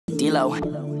D-Lo,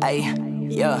 ayy,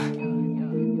 yeah.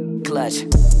 Clutch.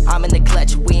 I'm in the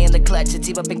clutch, we in the clutch,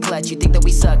 it's up in clutch. You think that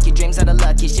we suck, your dreams are the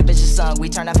luck, your ship is just sung, we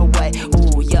turn half away.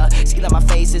 Ooh, yeah, see that my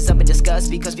face is up in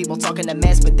disgust because people talking a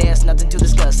mess, but there's nothing to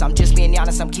discuss. I'm just being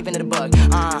honest, I'm keeping it a bug.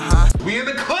 We in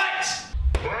the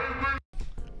clutch!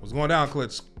 What's going down,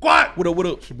 Clutch Squad? What up, what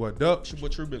up? It's your boy Duck. It's your boy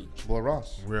True Billy. Boy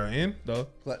Ross. We're in The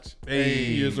Clutch. Hey,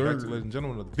 yes, sir. back to ladies and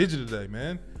gentlemen of the video today,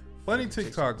 man. Funny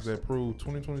TikToks that prove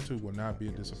 2022 will not be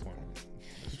a disappointment.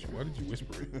 Why did you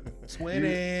whisper it?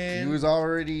 Twinning. You was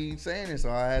already saying it,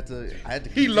 so I had to.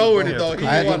 He lowered it though. I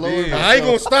had to lower it. I ain't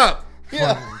gonna stop.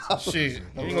 Yeah. Shit,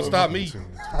 you ain't gonna stop me.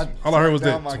 All I heard was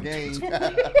Down that. my game.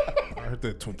 I heard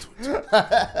that.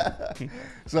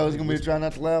 So it's gonna be trying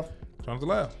not to laugh. Trying to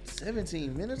laugh.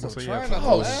 17 minutes of So trying yeah, not to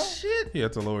Oh laugh. shit. He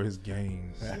had to lower his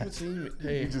games. 17. You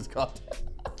Hey, just caught that.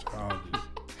 Childish.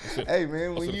 Hey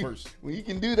man, when you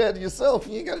can do that yourself,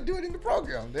 you ain't gotta do it in the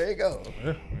program. There you go.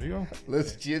 Yeah, there you go.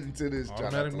 Let's get into this.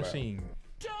 Automatic machine.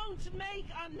 Don't make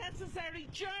unnecessary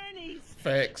journeys.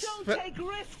 facts. Don't take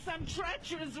risks on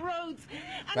treacherous roads.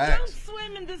 And Facts. don't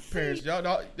swim in the sea. Parents, y'all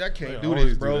can't They do always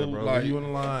this, bro. that, Like, you on the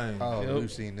line. Oh, Yep.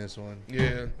 we've seen this one.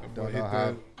 yeah. Don't Hit know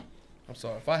how. I'm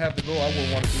sorry. If I have to go, I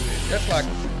wouldn't want to do that.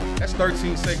 That's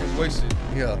 13 seconds wasted.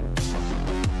 Yeah.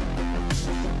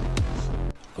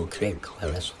 Okay,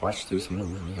 let's watch this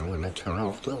movie. I'm gonna turn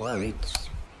off the lights.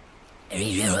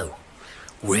 Hey, Joe,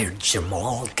 where'd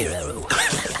Jamal go?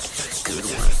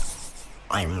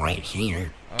 I'm right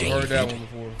here, I've heard that David.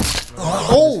 one before. This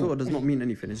filter does not mean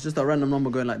anything. It's just a random number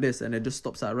going like this, and it just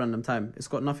stops at a random time. It's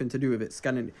got nothing to do with it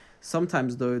scanning.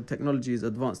 Sometimes though, technology is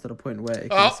advanced to the point where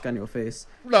it can scan your face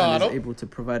and is able to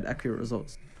provide accurate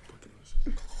results.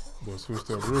 Boy, switched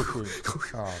up real quick.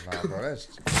 Oh no, bro, that's.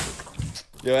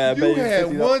 You had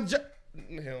one job.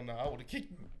 Hell no, I would have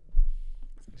kicked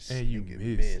you. And you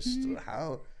missed.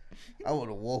 How? I would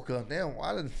have woke up. Damn,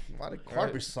 why the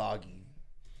carpet soggy?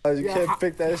 You can't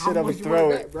pick that shit up and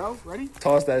throw it. Bro, ready?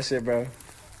 Toss that shit, bro.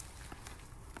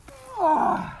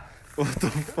 Ah. What the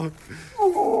fuck?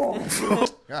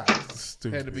 God,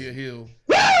 Stupid. Had to be a hill.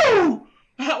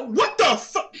 What the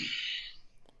fuck?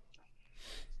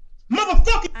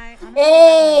 Motherfucker!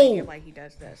 Oh! Get why he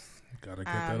does this. Gotta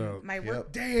get that out. My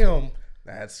work. Damn.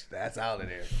 that's out of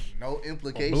there. No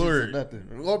implications blurred. or nothing.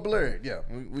 Or blurred. Yeah,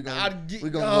 we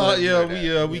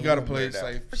gonna. We gotta play it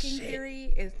safe. Working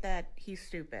theory is that he's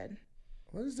stupid.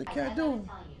 What is the cat doing?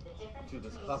 Dude,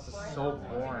 this class is so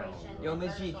boring. Yo,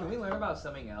 Miss G, can we learn about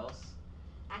something else?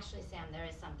 Actually, Sam, there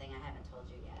is something I haven't told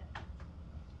you yet.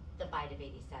 The bite of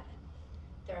 87.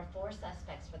 There are 4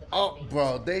 suspects for the bite of 87.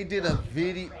 Bro, they did a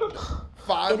video.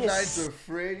 Five Nights at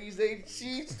Freddy's.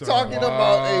 She's talking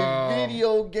about a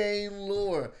video game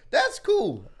lore. That's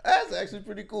cool. That's actually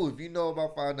pretty cool. If you know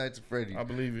about Five Nights at Freddy's, I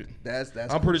believe it. That's.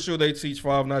 I'm pretty sure they teach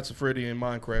Five Nights at Freddy in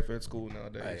Minecraft at school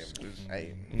nowadays.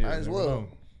 Hey, Yeah, might as well.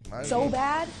 So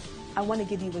bad, I want to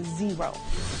give you a 0,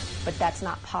 but that's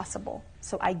not possible.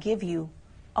 So I give you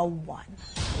a 1.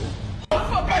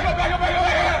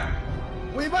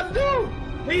 What you about to do?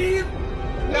 Leave?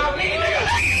 Not me,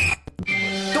 nigga!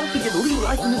 Don't forget to leave a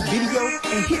like on this video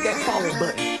and hit that follow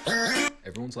button.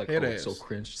 Everyone's like, Head oh, it's so ass.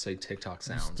 cringe to say TikTok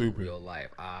sounds Stupid. in real life.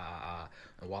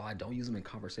 And while I don't use them in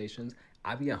conversations,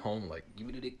 I be at home like, give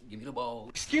me the dick, give me the ball.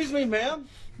 Excuse me, ma'am?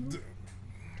 I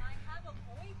have a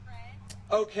boyfriend.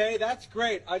 Okay, that's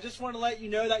great. I just want to let you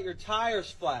know that your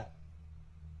tire's flat.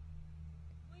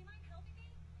 Will you mind helping me?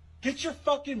 Get your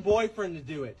fucking boyfriend to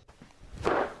do it.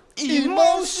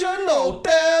 Emotional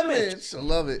damage. I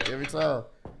love it every time.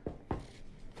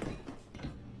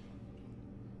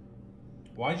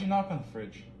 Why'd you knock on the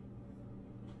fridge?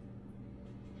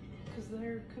 Because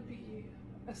there could be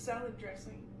a salad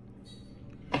dressing.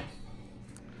 Because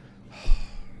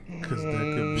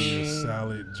there could be a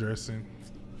salad dressing.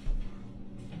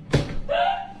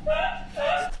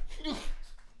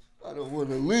 I don't want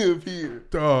to live here.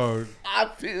 Dog. I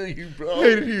feel you, bro.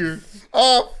 Hate it here.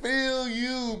 I feel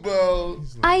you, bro.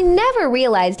 I never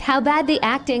realized how bad the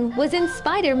acting was in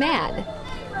Spider-Man.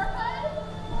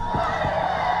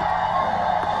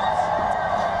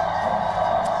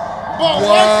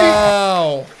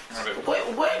 Wow.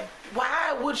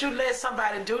 Why would you let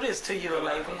somebody do this to you,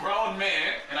 lady? I'm a grown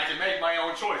man, and I can make my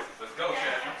own choices. Let's go,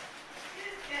 Chad.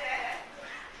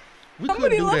 We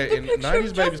couldn't do that. And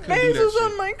 90s babies couldn't do that shit.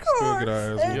 on my car. Good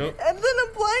eyes, and, yep. and then a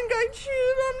blind guy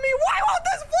cheated on me. Why won't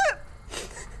this flip?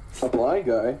 A blind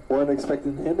guy? Weren't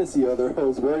expecting him to see other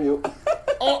hoes, were you?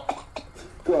 Oh.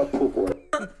 Go out, pool boy.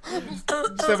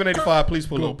 785, please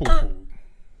pull up.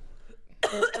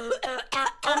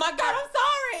 Oh my God, I'm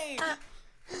sorry.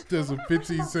 There's a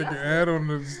 15-second ad on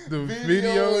the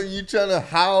video, and you trying to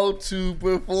how to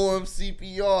perform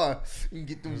CPR. You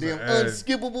get them damn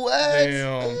unskippable ads.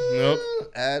 Damn. Nope.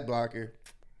 Ad blocker.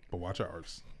 But watch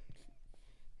ours.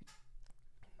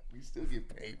 We still get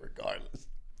paid regardless.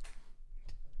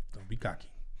 Don't be cocky.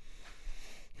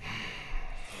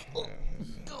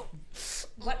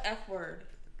 What F word?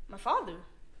 My father.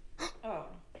 Oh.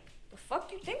 The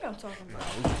fuck you think I'm talking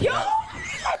about? Yo!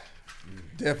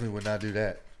 Definitely would not do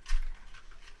that.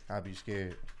 I'd be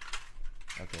scared.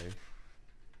 Okay.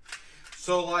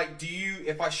 So, like, do you,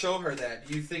 if I show her that,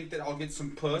 do you think that I'll get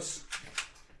some puss?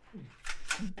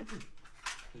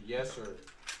 Yes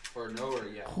or no or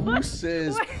yeah? Who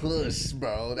says puss,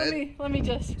 bro? Let me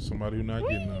just. Somebody who not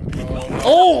getting none.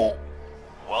 Oh!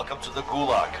 Welcome to the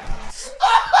gulag.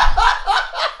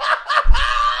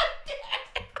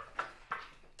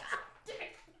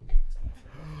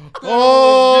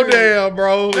 Oh, damn,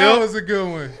 bro. That was a good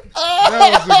one.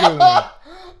 That was a good one.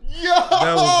 Yo,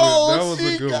 that was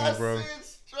a good one, bro.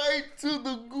 Straight to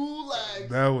the gulag.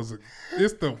 That was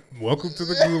it's the welcome to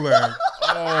the gulag.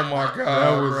 Oh my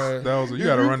god, that was you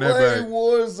gotta run that back.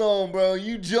 Warzone, bro.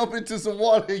 You jump into some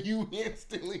water, you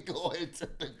instantly go into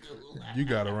the gulag. You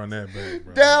gotta run that back,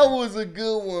 bro. That was a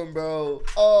good one, bro.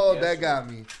 Oh, that got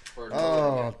me.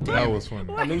 Oh, that was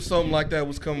funny. I knew something like that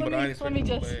was coming, but I didn't Let me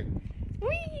just.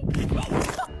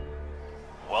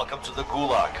 Welcome to the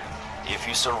gulag. If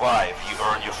you survive, you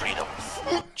earn your freedom.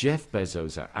 Jeff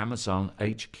Bezos at Amazon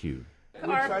HQ. We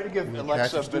try to give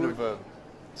Alexa a bit of a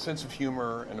sense of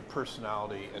humor and a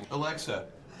personality. And Alexa,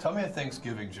 tell me a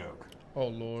Thanksgiving joke. Oh,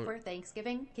 Lord. For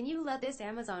Thanksgiving, can you let this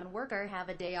Amazon worker have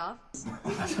a day off?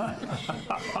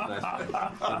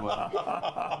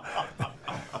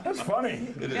 That's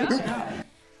funny. It is.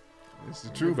 It's the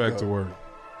truth. Back to work.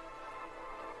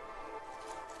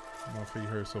 My feet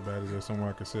hurt so bad. Is there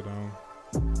somewhere I can sit down?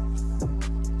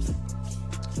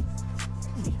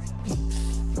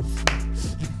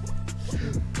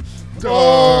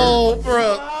 Oh,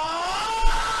 bro.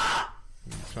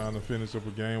 Trying to finish up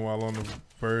a game while on the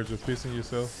verge of pissing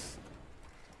yourself.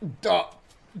 Dog.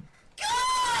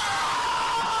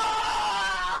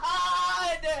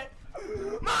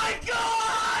 My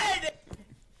God!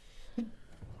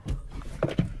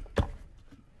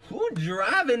 Who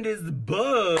driving this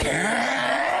bug?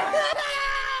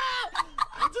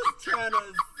 I'm just trying to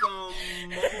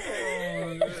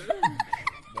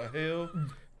The hell?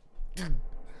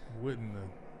 Wouldn't the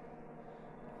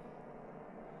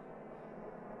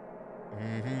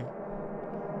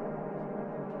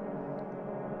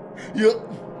Yup.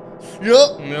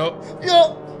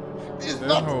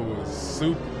 That hoe was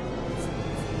super.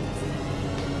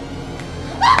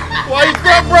 Why you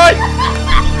crap right?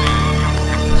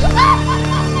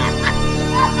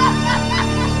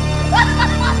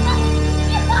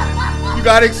 You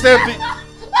gotta accept it.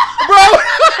 Bro!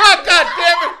 God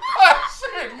damn it! Oh,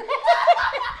 shit.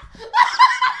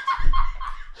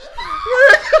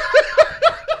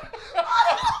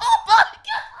 Oh my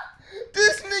God.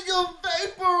 This nigga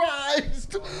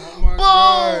vaporized. Oh my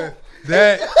God.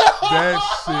 That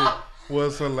shit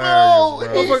was hilarious, bro.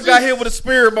 Motherfucker got hit with a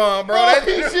spirit bomb, bro.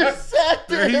 He just sat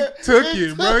there. He took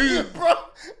it, bro.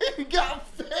 He got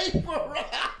vaporized.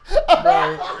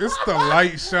 Bro, it's the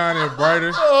light shining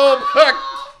brighter. Oh my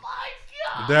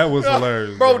God. That was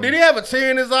hilarious, bro. Did he have a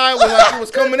tear in his eye when like it was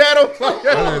coming at him? I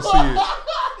didn't see it.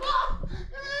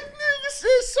 This nigga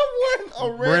said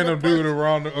someone Random dude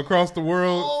across the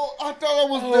world. Oh, I thought I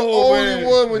was the only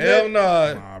one with Hell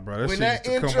that. Nah, bro. That When shit that used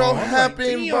to come intro on.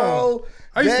 happened, Like, bro.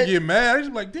 I used to get mad. I used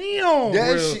to be like, damn.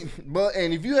 That bro. shit, but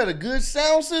and if you had a good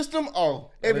sound system,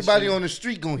 everybody on the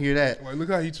street gonna hear that. Like, look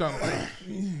how he trying to.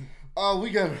 Oh, we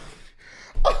got.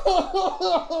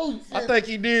 Oh, I think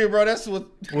he did, bro. That's what.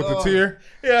 With the tear?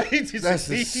 Yeah, he's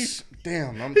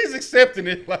damn. He's accepting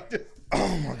it like this.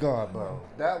 Oh my God, bro,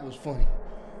 that was funny.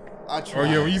 I tried. Oh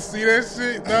yeah, when you see that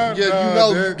shit, nah, you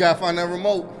that, you gotta find that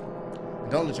remote.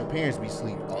 Don't let your parents be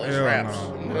asleep. Oh, it's hell raps.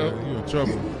 no, you in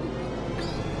trouble.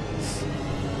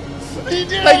 He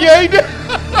did. Like, yeah, he did.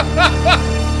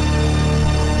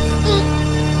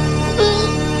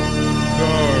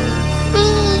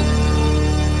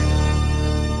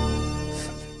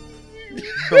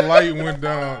 The light went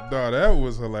down. Dog, that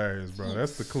was hilarious, bro.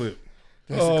 That's the clip.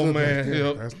 That's the clip man, right there.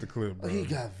 yep. That's the clip, bro. He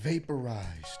got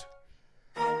vaporized.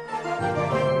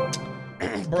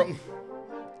 Bro.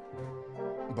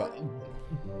 But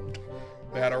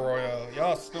Battle Royale.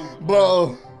 Y'all stupid.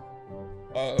 bro.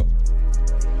 That's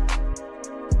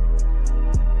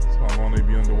how long they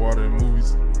be underwater in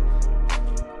movies.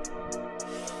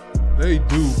 They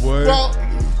do, boy. Bro.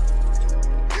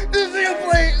 This nigga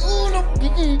playing Uno.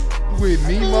 with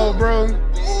Nemo, bro.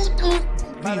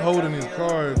 He holding his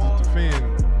cards to defend.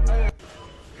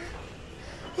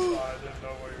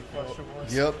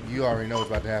 Yep, you already know what's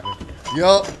about to happen.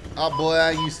 Yup, oh boy,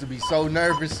 I used to be so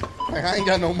nervous. Like, I ain't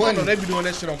got no money. No, they be doing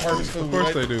that shit on purpose too. Of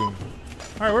course they do. All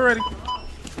right, we're ready.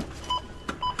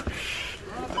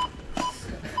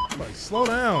 Like, slow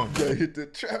down. Yeah, hit the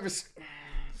Travis.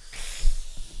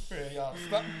 Man, y'all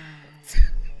stop.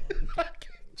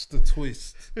 It's the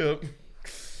twist. Yep.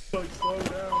 Like, slow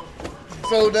down.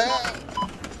 Slow down.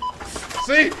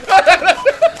 See?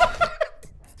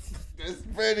 It's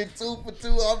Freddie 2 for 2.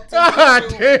 I'm 2 God for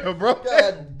 2. damn, bro. God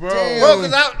damn. Bro,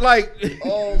 cause I like.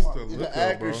 Oh my, the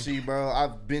accuracy, bro.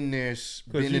 I've been there,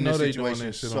 been in this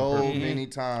situation so many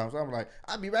times. I'm like,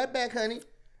 I'll be right back, honey.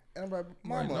 And I'm like,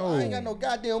 Mama, I ain't got no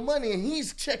goddamn money, and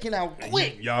he's checking out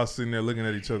quick. Y'all sitting there looking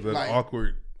at each other, Like,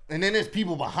 awkward. And then there's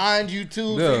people behind you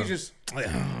too, so you just hurry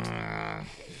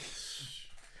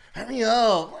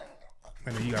up.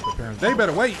 And then you got the parents. They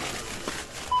better wait.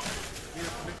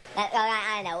 Let's go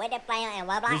on the with the player and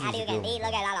Roblox. How do you can eat?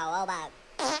 Look at all the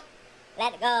Roblox.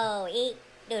 Let's go eat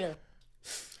doodoo.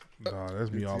 Nah,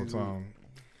 that's me all the time.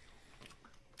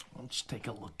 Let's take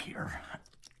a look here.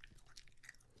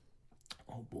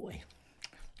 Oh boy.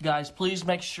 Guys, please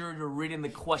make sure you're reading the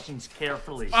questions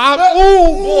carefully. Oh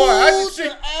boy,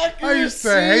 I used to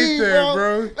hate that,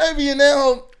 bro. Maybe in that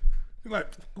home.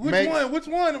 Like, which one? Which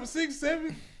one? It was 6, 7.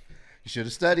 You should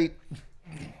have studied.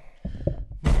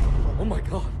 Oh my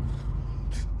god.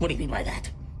 What do you mean by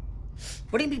that?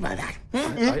 What do you mean by that?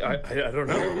 I don't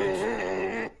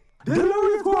know.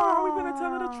 Delirious squad, we gonna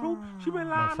tell her the truth. She been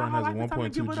lying. My friend has a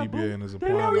 1.2 GPA and is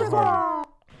applying to Harvard.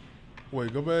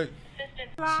 Wait, go back.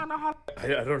 I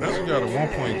don't know. She got a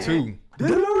 1.2.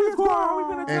 Delirious squad, we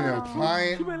gonna tell And her the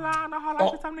applying. truth. She been lying on her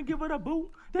life. It's time to give her the boot.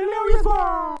 Delirious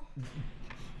squad.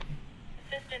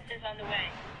 Assistance is on the way.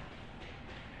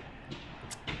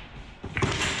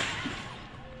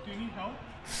 Do you need help?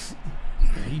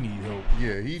 He need help.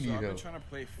 Yeah, he need I've been help. trying to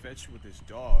play fetch with this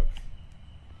dog,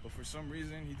 but for some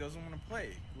reason he doesn't want to play.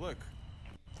 Look.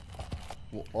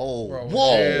 Oh, Bro,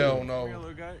 whoa! hell no. Come here,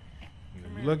 little guy.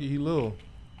 You lucky he little.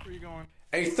 Where you going?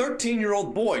 A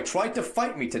 13-year-old boy tried to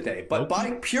fight me today, but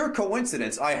by pure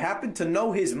coincidence, I happened to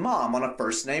know his mom on a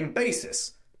first-name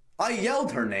basis. I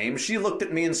yelled her name, she looked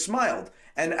at me and smiled,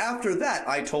 and after that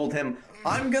I told him,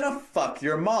 I'm gonna fuck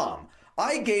your mom.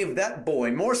 I gave that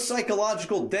boy more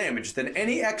psychological damage than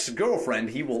any ex-girlfriend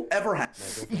he will ever have. My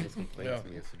girlfriend was complaining to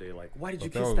me yesterday, like, why did you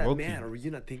But that kiss was that low-key. man? Are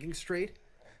you not thinking straight?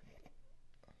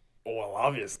 Oh, well,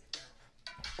 obvious.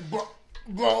 Bro,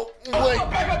 wait.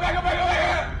 Back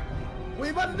up. What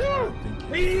you about to do?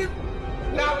 Leave.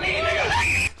 Now leave,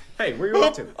 nigga. Hey, where you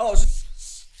up to? Oh,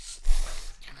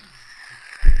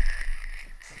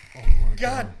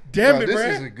 God damn it, Bro, bro.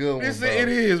 this is a good one, bro. It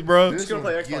is, bro. This Just gonna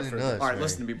play one's Xbox getting first. nuts, All right, man.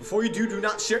 listen to me. Before you do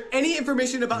not share any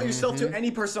information about yourself to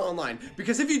any person online.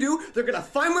 Because if you do, they're gonna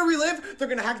find where we live, they're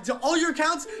gonna hack into all your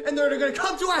accounts, and they're gonna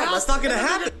come to our house. That's not gonna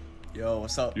happen. Yo,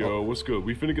 what's up? Yo, what's good?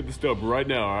 We finna get this dub right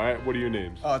now, alright? What are your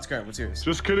names? Oh, it's great. What's yours?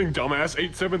 Just kidding, dumbass.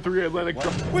 873 Atlantic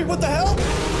Drive. Wait, what the hell?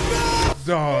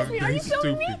 Dog, Are they you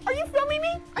filming me? stupid. Are you filming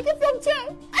me? I can film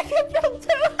too. I can film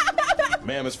too.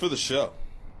 Ma'am, it's for the show.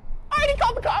 I already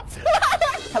called the cops.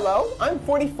 Hello, I'm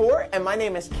 44 and my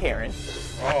name is Karen.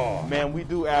 Oh. Man, we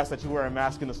do ask that you wear a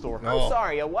mask in the store. No. I'm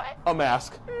sorry, a what? A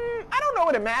mask. I don't know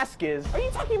what a mask is. Are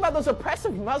you talking about those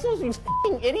oppressive muzzles these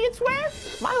f***ing idiots wear?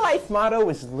 My life motto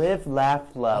is live, laugh,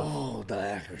 love. Oh, the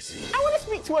accuracy. I want to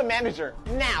speak to a manager,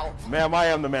 now. Ma'am, I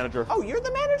am the manager. Oh, you're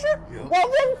the manager?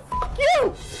 Well then, f***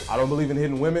 you! I don't believe in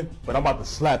hitting women, but I'm about to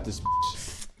slap this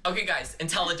bitch. Okay, guys,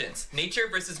 intelligence. Nature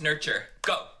versus nurture.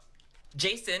 Go.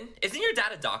 Jason, isn't your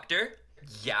dad a doctor?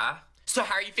 Yeah. So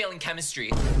how are you failing chemistry?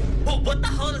 Well, what the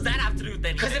hell does that have to do with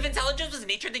anything? Because if intelligence was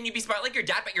nature, then you'd be smart like your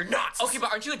dad, but you're not. Okay,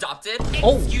 but aren't you adopted?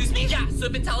 Oh. Excuse me? Yeah, so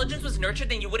if intelligence was nurtured,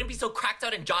 then you wouldn't be so cracked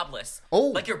out and jobless. Oh.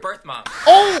 Like your birth mom.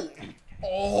 Oh!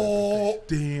 Oh,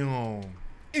 Damn.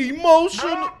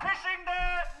 emotional. Pushing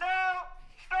that. No.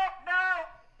 Stop now.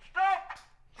 Stop.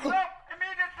 Stop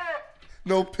immediately.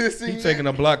 No pissing. He taking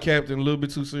a block captain a little bit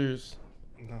too serious.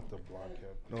 Not the block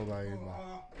cap. Nobody.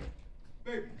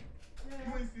 Baby, you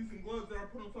ain't seen some gloves that I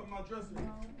put on top of my dresser.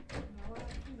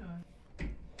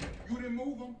 You didn't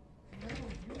move them?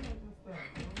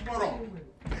 Hold on.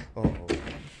 Uh-oh.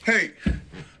 Hey,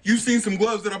 you seen some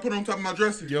gloves that I put on top of my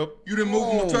dresser? Yep. You didn't move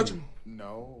them or touch them?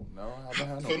 No, I haven't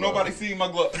had no So nobody seen my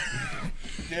gloves.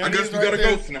 I guess we got a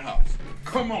ghost in the house.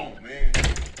 Come on, man.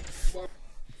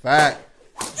 Fact.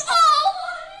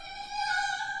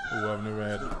 Oh, I've never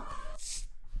had it.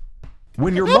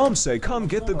 When your mom say, come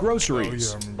get the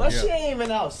groceries. But she ain't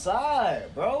even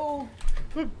outside, bro.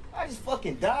 I just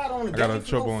fucking died on the I got game in for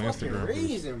trouble no on fucking Instagram for this.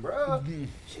 reason, bro.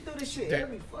 She do this shit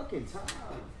every fucking time.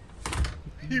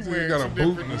 He got a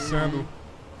boot and a sandal.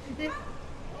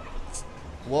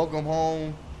 Welcome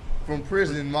home from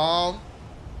prison, Mom.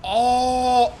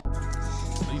 Oh,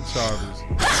 he childish.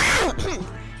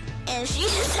 And she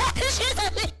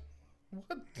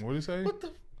What did he say? What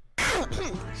the?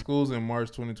 Schools in March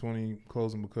 2020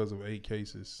 closing because of 8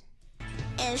 cases.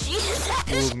 And she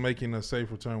Schools making a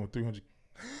safe return with 300.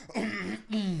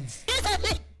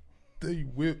 They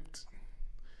whipped.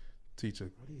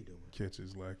 Teacher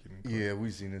catches lacking. Yeah, we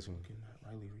seen this one.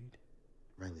 Riley Reid.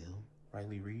 Riley who?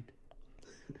 Riley Reid.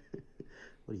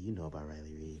 What do you know about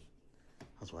Riley Reid? I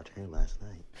was watching her last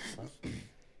night. Last night?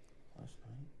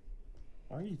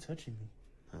 Why are you touching me?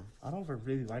 Huh? I don't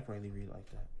really like Riley Reid like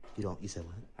that. You don't? You said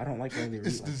what? I don't like Riley Reid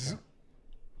like that.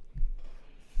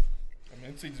 I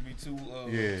mean, teachers be too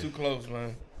close,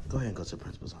 man. Go ahead and go to the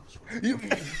principal's office.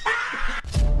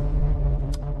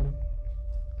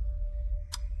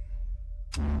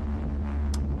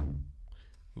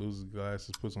 Loses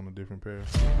glasses, puts on a different pair.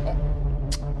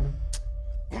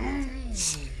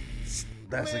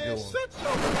 That's a good one.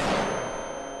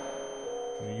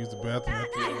 You use the bathroom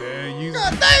after your dad. Use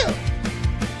God damn!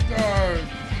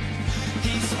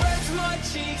 He spreads my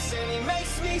cheeks and he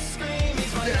makes me scream.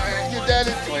 He's my Your dad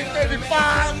is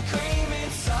 335. cream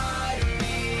inside of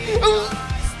me.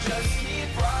 Just keep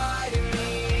riding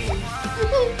me.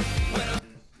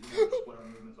 What our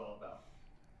movement's all about.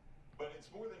 But it's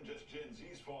more than just Gen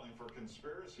Z's falling for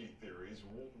conspiracy theories.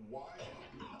 Why?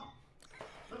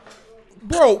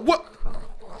 Bro, what?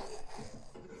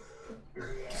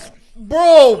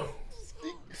 Bro!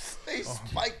 They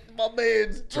spiked my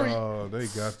man's drink. Oh, they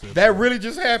got that. That really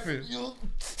just happened. That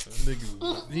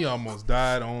nigga, he almost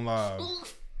died on live.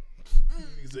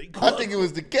 I think it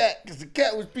was the cat, because the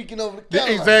cat was peeking over the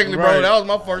counter. Exactly, bro. That was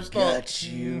my first thought. Got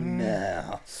you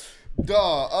now.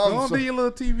 Dog, Go do your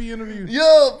little TV interview.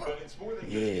 Yo.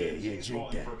 Yeah,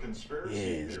 drink that. Yeah,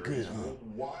 it's good, huh?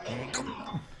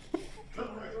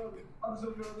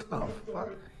 Oh, fuck.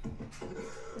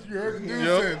 You heard the dude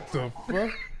Yep. say, The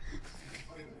fuck?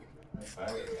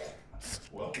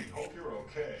 Well, we hope you're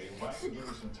okay. Might give you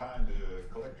some time to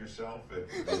collect yourself.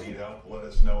 If you need help, let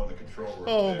us know in the control room.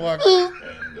 Oh, there. my God.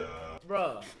 And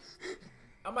Bruh.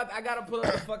 I gotta pull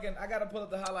up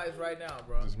the highlights right now,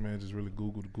 bro. This man just really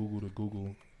Google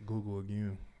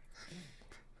again.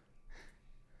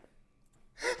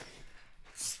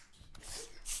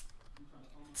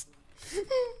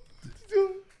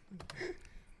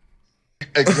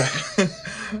 Exactly.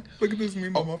 Look at this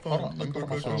meme on my phone.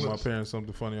 Showing my parents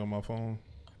something funny on my phone.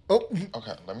 Oh,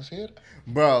 okay. Let me see it,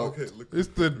 bro. Okay, look. It's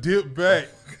the dip back.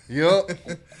 Yup.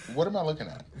 What am I looking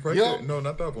at? Right there. No,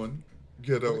 not that one.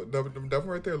 Yeah, that one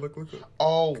right there. Look.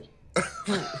 Oh,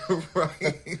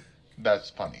 right. That's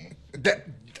funny.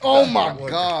 Oh my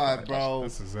God, bro.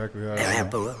 That's exactly how it is.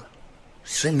 Bro.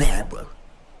 Snap, bro.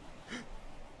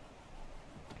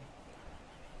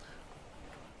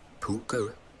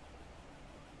 Puka.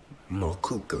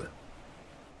 Mokuka.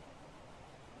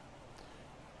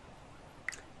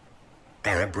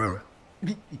 Abra.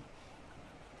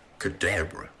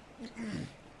 Cadabra.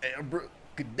 Abra,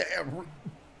 cadabra.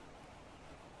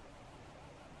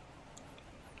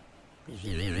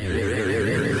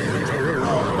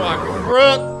 Oh my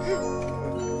God.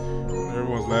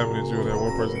 Everyone's laughing at you. That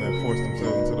one person that forced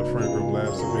themselves into the friend group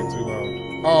laughs a bit too loud.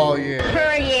 Oh yeah.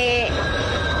 Period.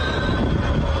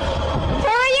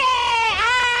 Period.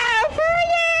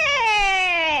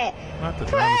 Not the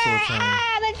dinosaur train.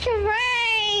 Ah, the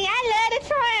train. I love the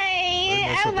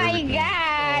train. mess Oh up my everything.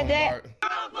 God.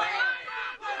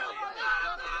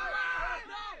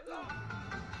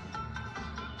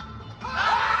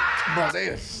 Bro, they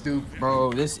are stupid.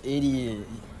 Bro, this idiot.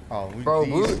 Oh, Bro,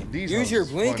 these use your hoes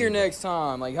is blinker funny. next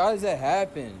time. Like, how does that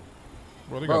happen?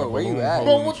 Bro, they Bro, got a where you balloon at?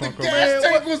 holding Bro, what the trunk of gas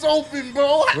tank was open,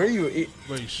 bro? Where you?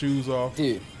 Like shoes off.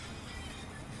 Dude.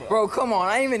 Bro, come on.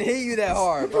 I didn't even hit you that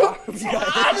hard, bro.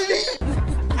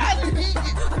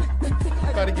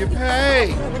 Gotta get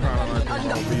paid.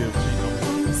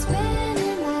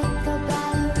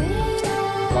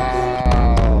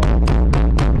 Wow.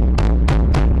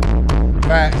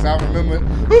 Facts, I remember.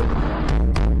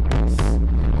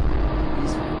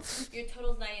 Your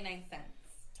total's 99 cents.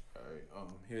 Alright,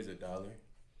 here's $1.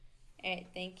 Alright,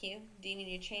 thank you. Do you need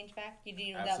your change back? You do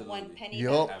need that Absolutely. 1 penny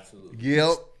Yup. back? Absolutely.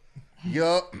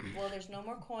 Yup. Well, there's no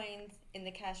more coins in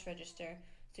the cash register,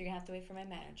 so you're gonna have to wait for my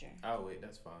manager. Oh wait,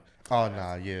 that's fine. Oh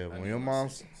nah, yeah. When your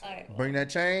mom's Alright, well, bring that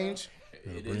change.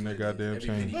 Yeah, bring that goddamn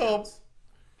change. No.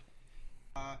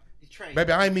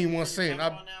 Baby, I ain't mean 1 cent.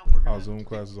 How Zoom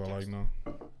classes are like now.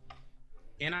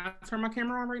 Can I turn my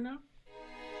camera on right now?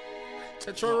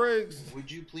 At your rigs.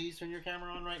 Would you please turn your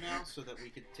camera on right now so that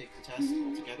we could take the test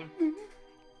all together?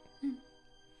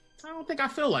 I don't think I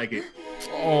feel like it.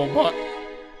 Oh, but.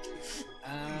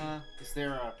 Is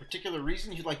there a particular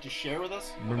reason you'd like to share with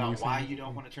us Remember about why you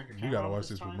don't want to turn your camera on? You gotta watch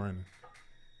this with Brandon.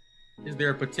 Is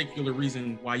there a particular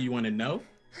reason why you want to know?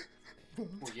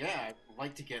 Well, yeah, I'd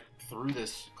like to get through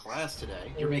this class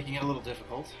today. You're making it a little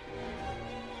difficult.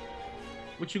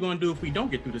 What you gonna do if we don't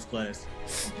get through this class?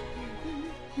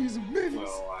 He's a menace.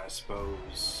 Well, I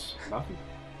suppose nothing.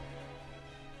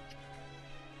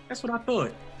 That's what I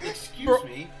thought. Excuse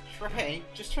me, Trey,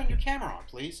 just turn your camera on,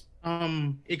 please.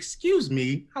 Excuse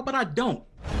me, how about I don't?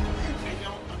 I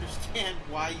don't understand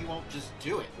why you won't just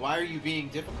do it. Why are you being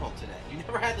difficult today? You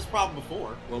never had this problem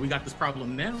before. Well, we got this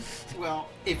problem now. Well,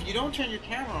 if you don't turn your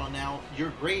camera on now, your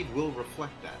grade will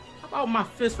reflect that. How about my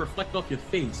fist reflect off your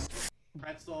face?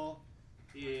 Pretzel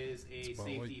is a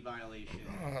safety violation.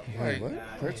 Wait,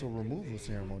 what? Pretzel removal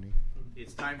ceremony.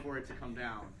 It's time for it to come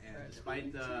down. And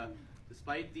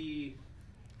despite the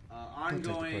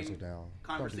ongoing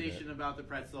conversation about the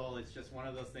pretzel, it's just one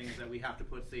of those things that we have to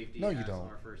put safety as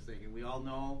our first thing. And we all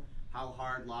know how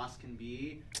hard loss can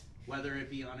be, whether it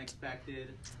be unexpected,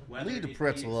 whether it be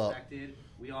expected.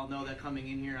 We all know that coming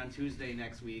in here on Tuesday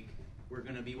next week, we're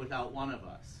going to be without one of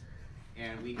us.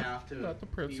 And we have to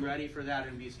be ready for that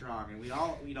and be strong. And we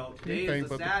all, today is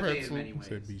a sad day in many ways.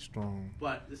 Be strong.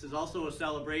 But this is also a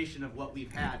celebration of what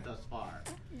we've had thus far.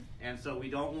 And so we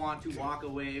don't want to walk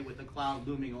away with a cloud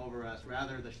looming over us,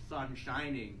 rather the sun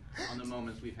shining on the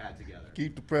moments we've had together.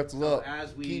 Keep the pretzel up.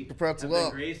 As we Keep the pretzel have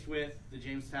up. been graced with the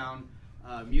Jamestown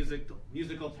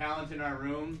musical talent in our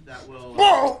room that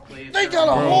will play they got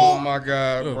a whole. Oh my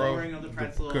God, bro! Lowering of the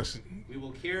pretzel, we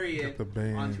will carry it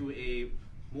onto a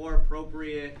more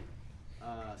appropriate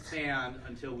stand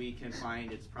until we can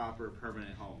find its proper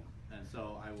permanent home. And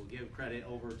so I will give credit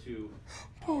over to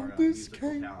our this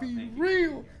can't be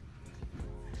real.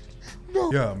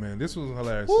 No. Yeah, man, this was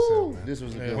hilarious. Woo. Man. This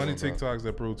was a good funny one, bro. TikToks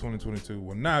that prove 2022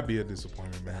 will not be a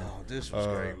disappointment, man. Oh, this was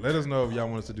great. Let us know if y'all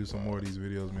want us to do some more of these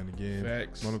videos, man. Again,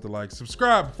 Facts. don't have to like,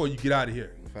 subscribe before you get out of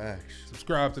here. Facts.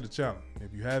 Subscribe to the channel.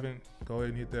 If you haven't, go ahead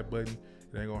and hit that button.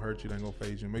 It ain't gonna hurt you. It ain't gonna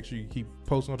phase you. Make sure you keep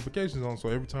post notifications on, so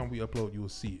every time we upload, you will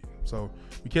see it. So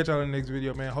we catch y'all in the next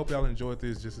video, man. Hope y'all enjoyed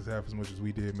this just as half as much as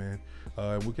we did, man.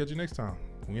 We'll catch you next time.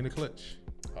 We in the clutch.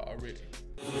 Already.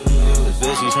 The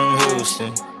bitch from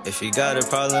Houston. If you got a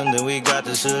problem, then we got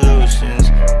the solutions.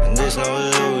 And there's no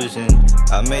illusion.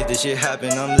 I made this shit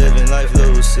happen. I'm living life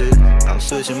lucid. I'm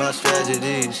switching my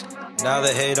strategies. Now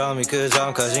they hate on me cause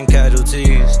I'm causing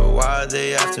casualties. So why are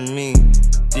they after me?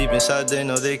 Deep inside they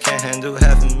know they can't handle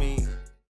half of me.